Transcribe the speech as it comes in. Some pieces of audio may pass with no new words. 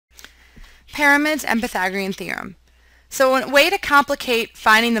Pyramids and Pythagorean Theorem. So a way to complicate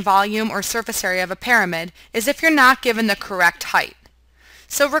finding the volume or surface area of a pyramid is if you're not given the correct height.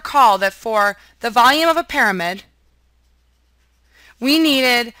 So recall that for the volume of a pyramid, we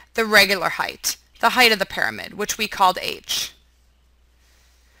needed the regular height, the height of the pyramid, which we called h.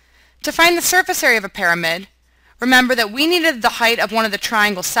 To find the surface area of a pyramid, remember that we needed the height of one of the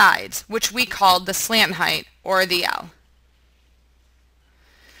triangle sides, which we called the slant height, or the L.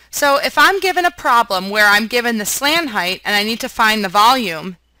 So if I'm given a problem where I'm given the slant height and I need to find the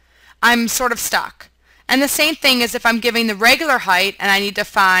volume, I'm sort of stuck. And the same thing is if I'm giving the regular height and I need to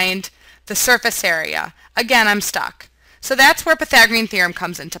find the surface area. Again, I'm stuck. So that's where Pythagorean theorem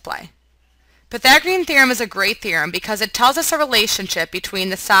comes into play. Pythagorean theorem is a great theorem because it tells us a relationship between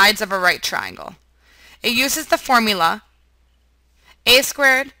the sides of a right triangle. It uses the formula a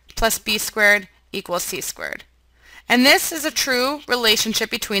squared plus b squared equals c squared. And this is a true relationship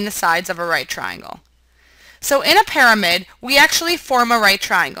between the sides of a right triangle. So in a pyramid, we actually form a right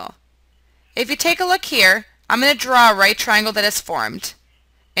triangle. If you take a look here, I'm going to draw a right triangle that is formed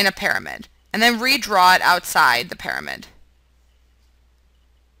in a pyramid, and then redraw it outside the pyramid.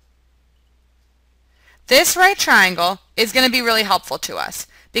 This right triangle is going to be really helpful to us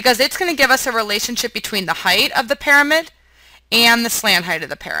because it's going to give us a relationship between the height of the pyramid and the slant height of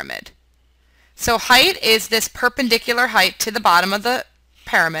the pyramid. So height is this perpendicular height to the bottom of the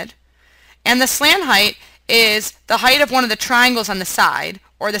pyramid, and the slant height is the height of one of the triangles on the side,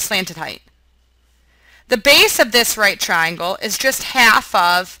 or the slanted height. The base of this right triangle is just half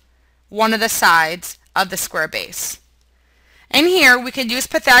of one of the sides of the square base. And here we could use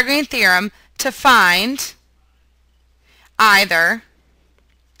Pythagorean theorem to find either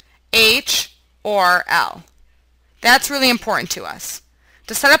h or L. That's really important to us.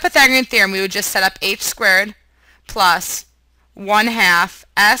 To set up Pythagorean theorem, we would just set up h squared plus 1/2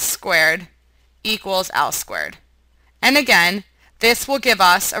 s squared equals L squared. And again, this will give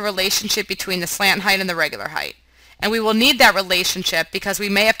us a relationship between the slant height and the regular height. And we will need that relationship because we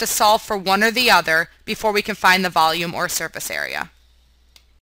may have to solve for one or the other before we can find the volume or surface area.